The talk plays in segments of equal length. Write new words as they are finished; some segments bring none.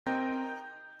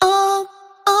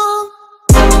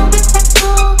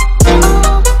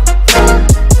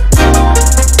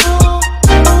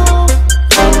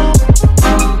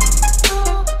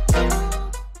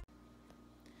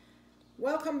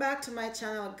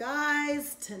channel,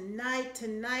 guys.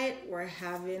 Tonight we're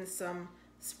having some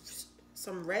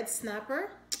red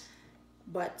snapper,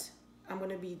 but I'm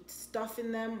gonna be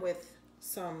stuffing them with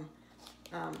some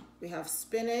we have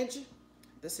spinach.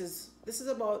 This is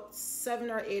about 7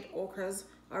 or 8 okras.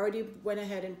 I already went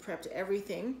ahead and prepped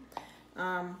everything.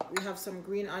 We have some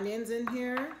green onions in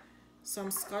here,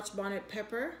 some Scotch bonnet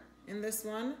pepper in this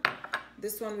one.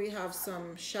 This one we have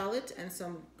some shallot and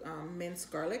some minced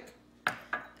garlic.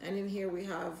 And in here we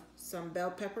have some bell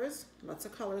peppers. Lots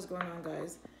of colors going on,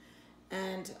 guys.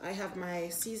 And I have my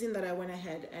seasoning that I went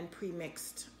ahead and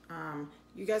pre-mixed.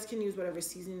 You guys can use whatever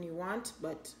seasoning you want,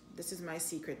 but this is my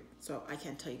secret, so I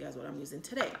can't tell you guys what I'm using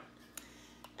today.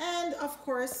 And of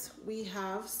course we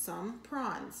have some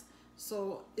prawns.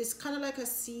 So it's kind of like a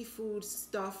seafood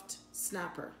stuffed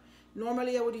snapper.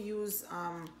 Normally I would use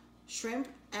shrimp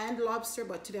and lobster,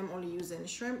 but today I'm only using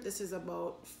shrimp. This is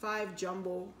about 5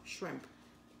 jumbo shrimp,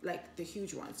 like the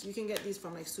huge ones. You can get these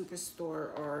from like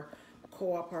Superstore or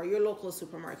Co-op or your local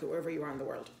supermarket, wherever you are in the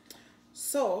world.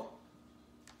 So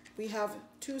we have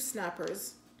 2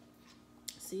 snappers.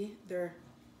 See, they're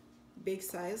big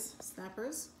size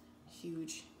snappers,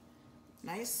 huge,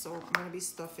 nice. So I'm gonna be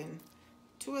stuffing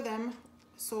 2 of them.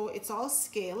 So it's all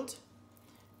scaled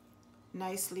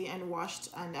nicely and washed,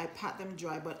 and I pat them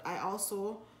dry, but I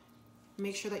also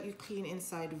make sure that you clean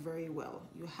inside very well.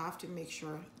 You have to make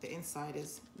sure the inside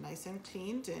is nice and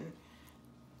cleaned and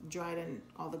dried and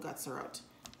all the guts are out.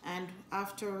 And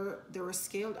after they were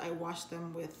scaled, I washed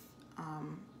them with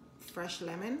fresh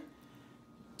lemon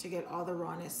to get all the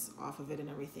rawness off of it and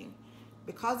everything.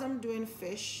 Because I'm doing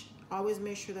fish, always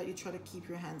make sure that you try to keep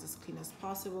your hands as clean as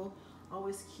possible.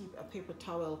 Always keep a paper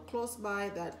towel close by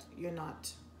that you're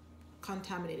not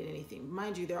contaminating anything.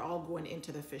 Mind you, they're all going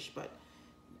into the fish, but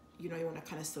you know, you want to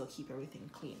kind of still keep everything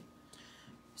clean.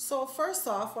 So first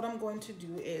off, what I'm going to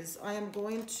do is I am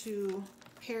going to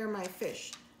pair my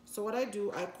fish. So what I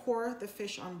do, I core the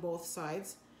fish on both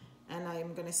sides, and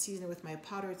I'm going to season it with my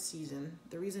powdered season.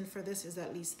 The reason for this is,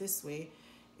 at least this way,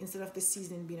 instead of the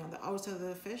seasoning being on the outside of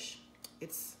the fish,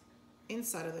 it's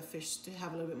inside of the fish to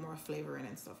have a little bit more flavor in it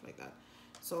and stuff like that.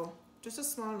 So just a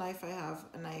small knife I have,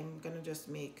 and I'm going to just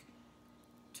make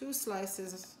 2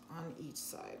 slices on each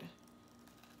side.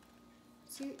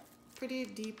 See, pretty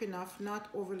deep enough, not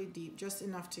overly deep, just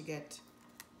enough to get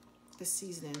the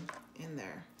seasoning in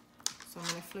there. So I'm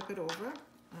going to flip it over.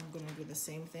 I'm going to do the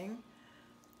same thing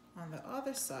on the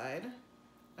other side.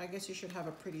 I guess you should have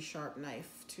a pretty sharp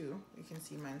knife too. You can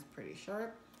see mine's pretty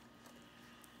sharp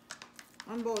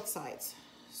on both sides.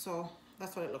 So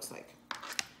that's what it looks like.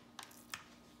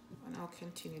 And I'll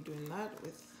continue doing that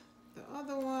with the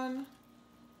other one.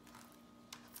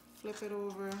 Flip it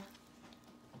over,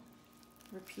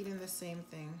 repeating the same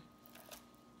thing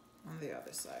on the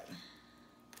other side.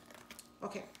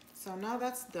 Okay, so now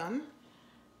that's done,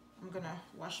 I'm gonna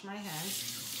wash my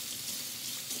hands.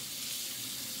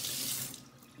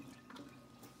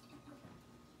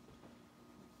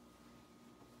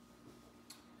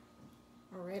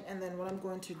 All right, and then what I'm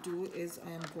going to do is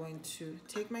I am going to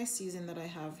take my season that I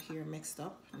have here mixed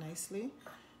up nicely.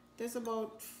 There's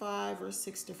about 5 or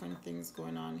 6 different things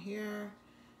going on here.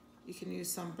 You can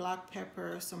use some black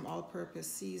pepper, some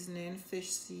all-purpose seasoning,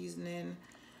 fish seasoning,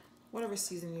 whatever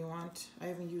seasoning you want. I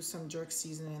even used some jerk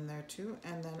seasoning in there too.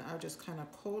 And then I'll just kind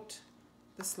of coat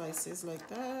the slices like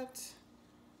that,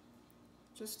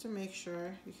 just to make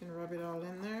sure. You can rub it all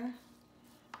in there.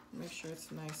 Make sure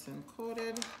it's nice and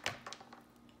coated,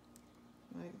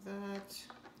 like that,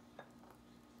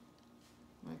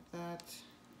 like that.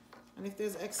 And if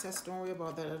there's excess, don't worry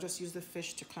about that. I'll just use the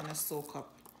fish to kind of soak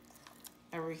up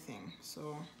everything.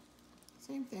 So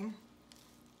same thing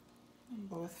on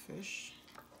both fish.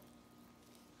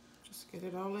 Just get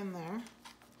it all in there.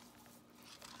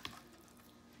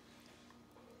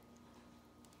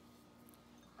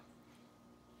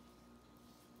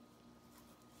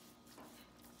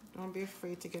 Don't be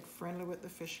afraid to get friendly with the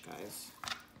fish, guys.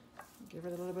 Give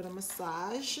it a little bit of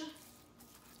massage.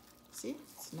 See,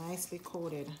 it's nicely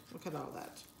coated. Look at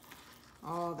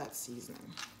all that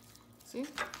seasoning. See?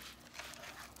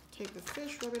 Take the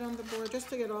fish, rub it on the board just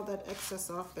to get all that excess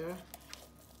off there.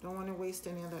 Don't want to waste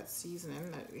any of that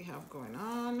seasoning that we have going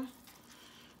on.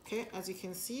 Okay, as you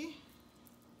can see,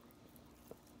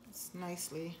 it's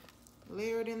nicely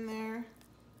layered in there.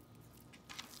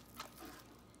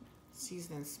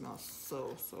 Seasoning smells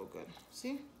so good.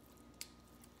 See?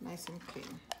 Nice and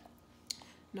clean.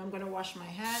 Now I'm going to wash my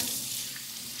hands.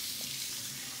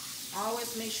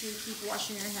 Always make sure you keep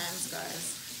washing your hands,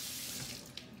 guys.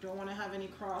 Don't want to have any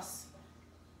cross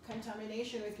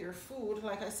contamination with your food.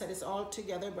 Like I said, it's all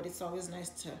together, but it's always nice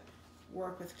to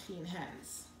work with clean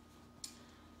hands.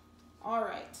 All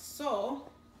right, so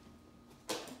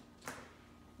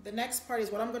the next part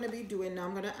is what I'm going to be doing now.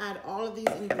 I'm going to add all of these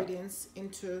ingredients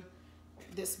into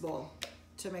this bowl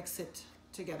to mix it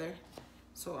together.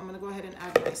 So I'm going to go ahead and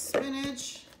add my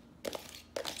spinach.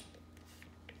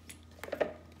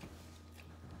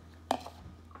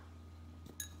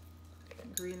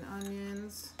 Green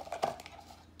onions.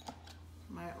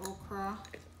 My okra.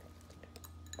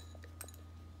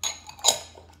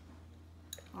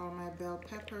 All my bell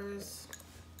peppers.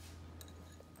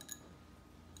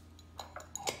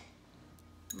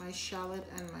 My shallot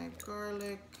and my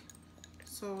garlic.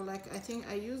 So like I think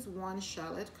I use one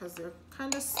shallot because they're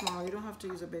kind of small. You don't have to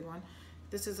use a big one.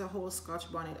 This is a whole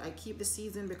Scotch bonnet. I keep the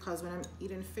season because when I'm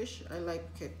eating fish, I like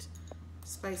it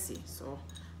spicy. So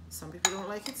some people don't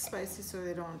like it spicy, so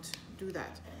they don't do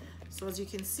that. So as you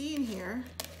can see in here,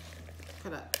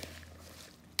 look at that.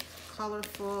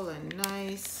 Colorful and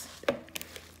nice.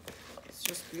 It's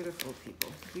just beautiful,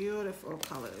 people. Beautiful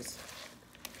colors.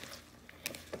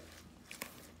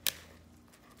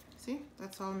 See,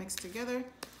 that's all mixed together.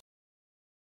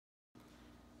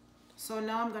 So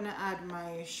now I'm gonna add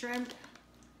my shrimp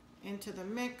into the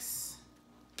mix.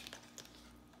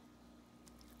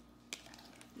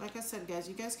 Like I said, guys,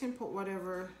 you guys can put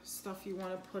whatever stuff you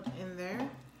want to put in there.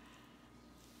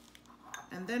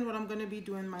 And then what I'm gonna be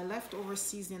doing, my leftover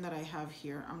seasoning that I have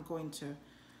here, I'm going to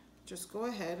just go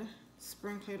ahead,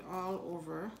 sprinkle it all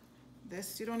over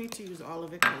this. You don't need to use all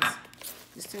of it because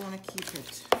you still want to keep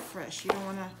it fresh. You don't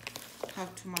want to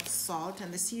have too much salt,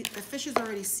 and the fish is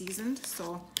already seasoned,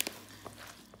 so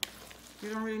you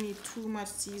don't really need too much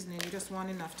seasoning. You just want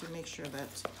enough to make sure that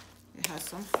it has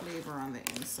some flavor on the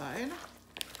inside.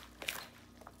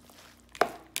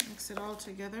 Mix it all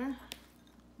together.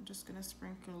 I'm just gonna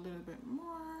sprinkle a little bit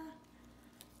more,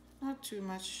 not too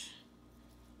much.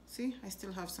 See, I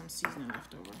still have some seasoning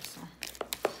left over, so.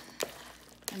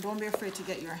 And don't be afraid to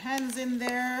get your hands in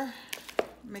there.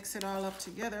 Mix it all up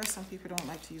together. Some people don't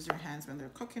like to use their hands when they're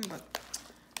cooking, but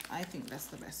I think that's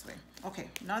the best way. Okay,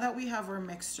 now that we have our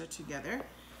mixture together,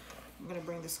 I'm gonna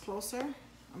bring this closer.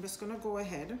 I'm just gonna go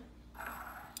ahead,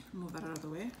 move that out of the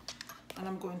way, and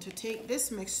I'm going to take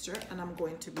this mixture and I'm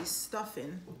going to be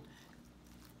stuffing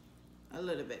a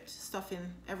little bit,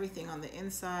 stuffing everything on the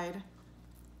inside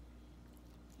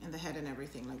and the head and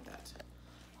everything like that.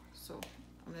 So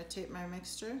I'm gonna take my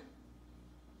mixture.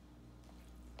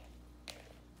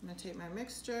 I'm gonna take my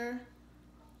mixture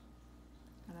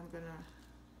and I'm gonna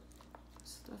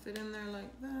stuff it in there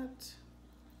like that.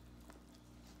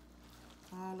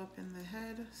 All up in the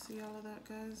head. See all of that,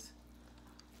 guys?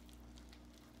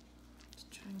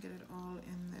 Just try and get it all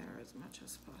in there as much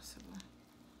as possible.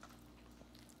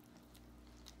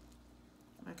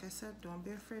 Like I said, don't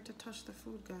be afraid to touch the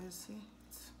food, guys. See?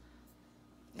 It's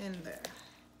in there.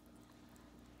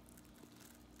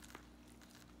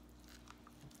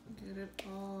 Get it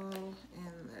all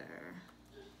in there.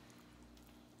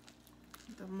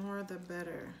 The more the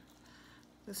better.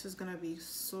 This is gonna be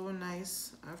so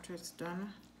nice after it's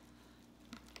done.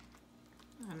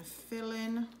 And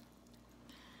filling.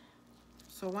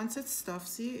 So once it's stuffed,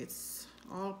 see, it's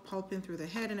all pulping through the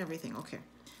head and everything. Okay.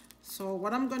 So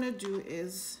what I'm gonna do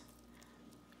is,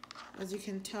 as you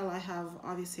can tell,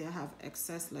 obviously I have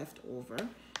excess left over,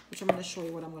 which I'm gonna show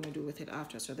you what I'm gonna do with it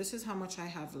after. So this is how much I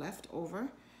have left over.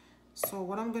 So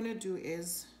what I'm gonna do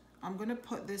is, I'm gonna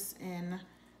put this in,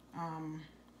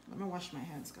 let me wash my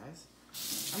hands, guys.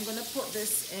 I'm gonna put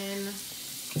this in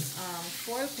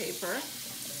foil paper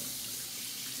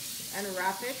and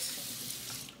wrap it.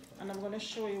 And I'm gonna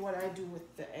show you what I do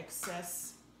with the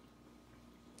excess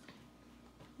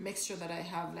mixture that I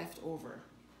have left over.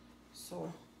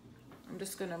 So I'm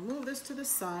just gonna move this to the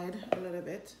side a little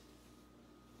bit.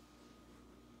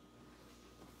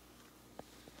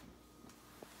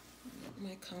 Get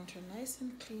my counter nice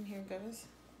and clean here, guys.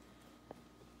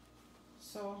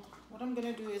 So what I'm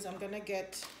gonna do is I'm gonna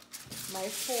get my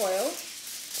foil.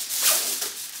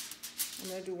 I'm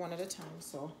gonna do one at a time.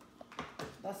 So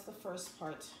that's the first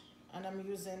part. And I'm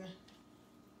using,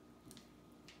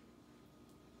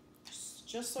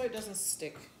 just so it doesn't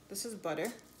stick, this is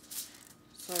butter.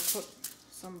 So I put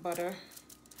some butter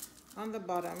on the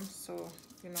bottom so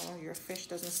you know your fish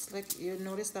doesn't slip. You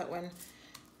notice that when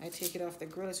I take it off the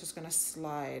grill, it's just gonna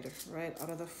slide right out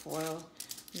of the foil.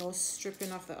 No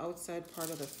stripping off the outside part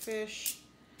of the fish.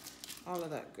 All of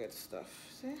that good stuff,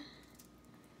 see?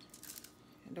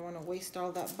 I don't wanna waste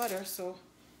all that butter, so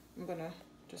I'm gonna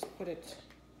just put it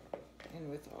in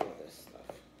with all of this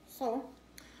stuff. So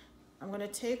I'm gonna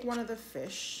take one of the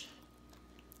fish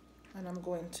and I'm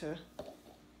going to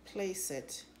place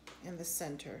it in the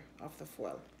center of the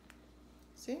foil.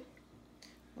 See?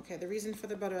 Okay, the reason for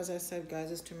the butter, as I said,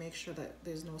 guys, is to make sure that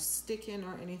there's no sticking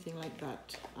or anything like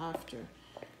that after.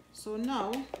 So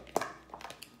now,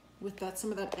 with that,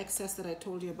 some of that excess that I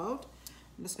told you about,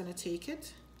 I'm just gonna take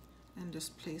it and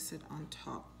just place it on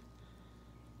top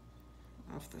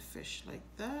of the fish like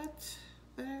that,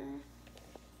 there.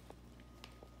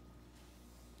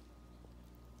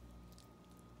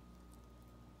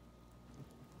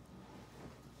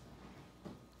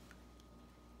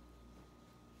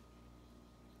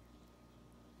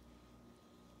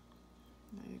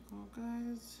 There you go,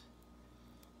 guys.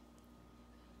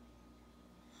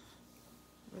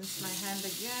 Rinse my hand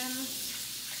again.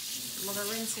 A lot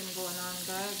of rinsing going on,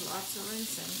 guys. Lots of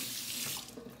rinsing.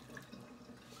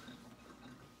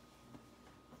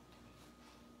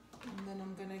 And then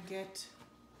I'm gonna get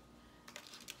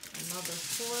another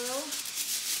foil.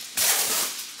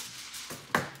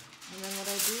 And then what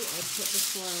I do, I put the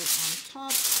foil on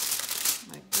top,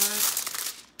 like that.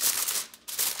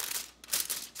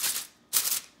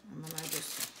 And then I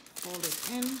just fold it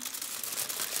in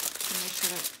to make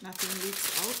sure that nothing leaks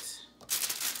out.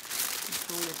 And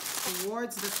fold it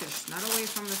towards the fish, not away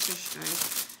from the fish,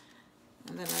 guys.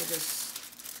 And then I just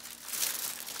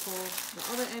pull the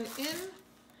other end in,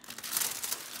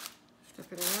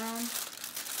 flip it around,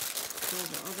 pull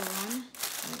the other one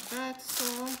like that.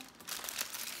 So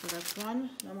that's one.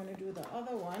 Now I'm going to do the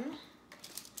other one.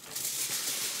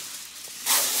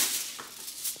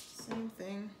 Same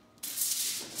thing.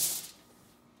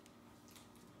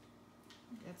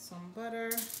 Get some butter.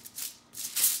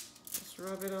 Just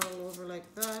rub it all over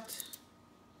like that.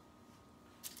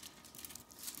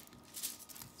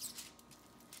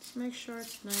 Just make sure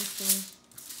it's nice and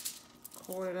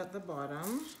coated at the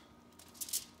bottom.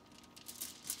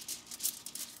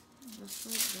 Just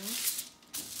like this.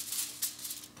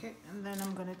 Okay, and then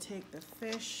I'm gonna take the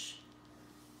fish,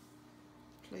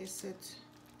 place it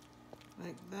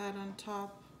like that on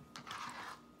top,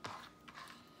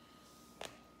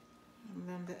 and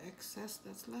then the excess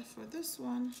that's left for this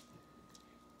one,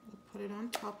 we'll put it on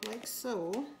top like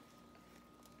so.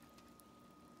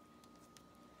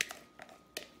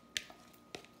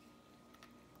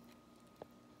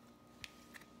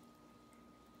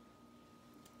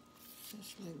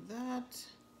 Just like that.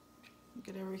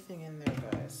 Get everything in there,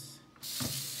 guys.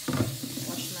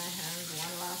 Wash my hands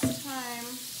one last time.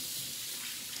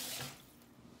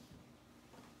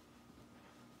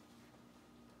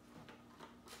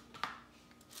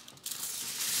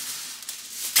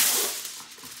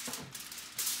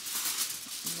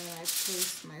 And then I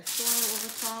place my foil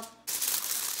over top.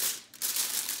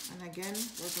 And again,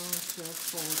 we're going to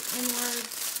fold inwards.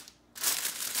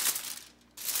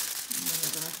 And then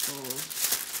we're going to fold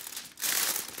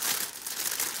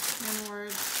inward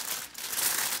on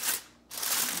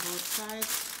both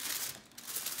sides.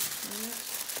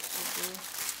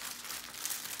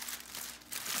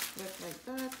 Flip like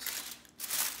that,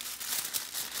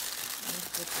 and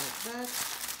flip like that.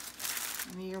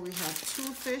 And here we have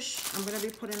two fish. I'm going to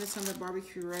be putting this on the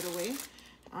barbecue right away.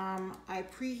 I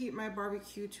preheat my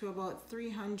barbecue to about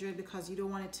 300 because you don't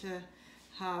want it to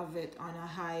have it on a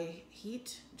high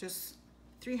heat. Just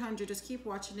 300, just keep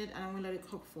watching it, and I'm going to let it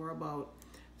cook for about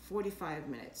 45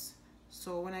 minutes.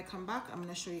 So when I come back, I'm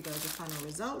going to show you guys the final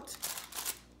result.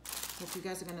 Hope you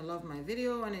guys are going to love my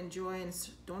video and enjoy, and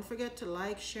don't forget to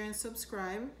like, share, and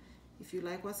subscribe. If you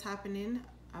like what's happening,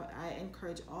 I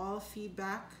encourage all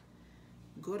feedback,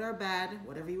 good or bad,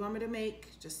 whatever you want me to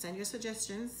make, just send your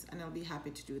suggestions and I'll be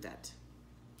happy to do that.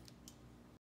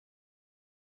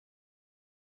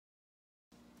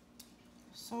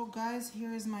 So guys,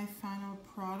 here is my final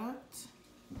product.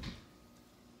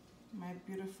 My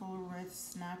beautiful red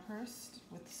snappers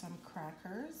with some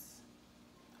crackers,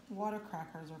 water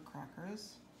crackers or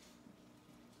crackers.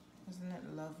 Isn't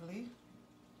it lovely?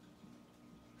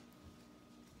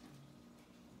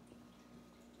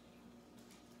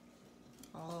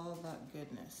 All that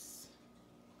goodness.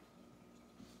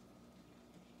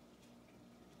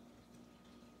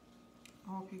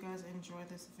 I hope you guys enjoy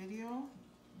this video,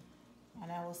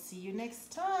 and I will see you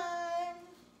next time.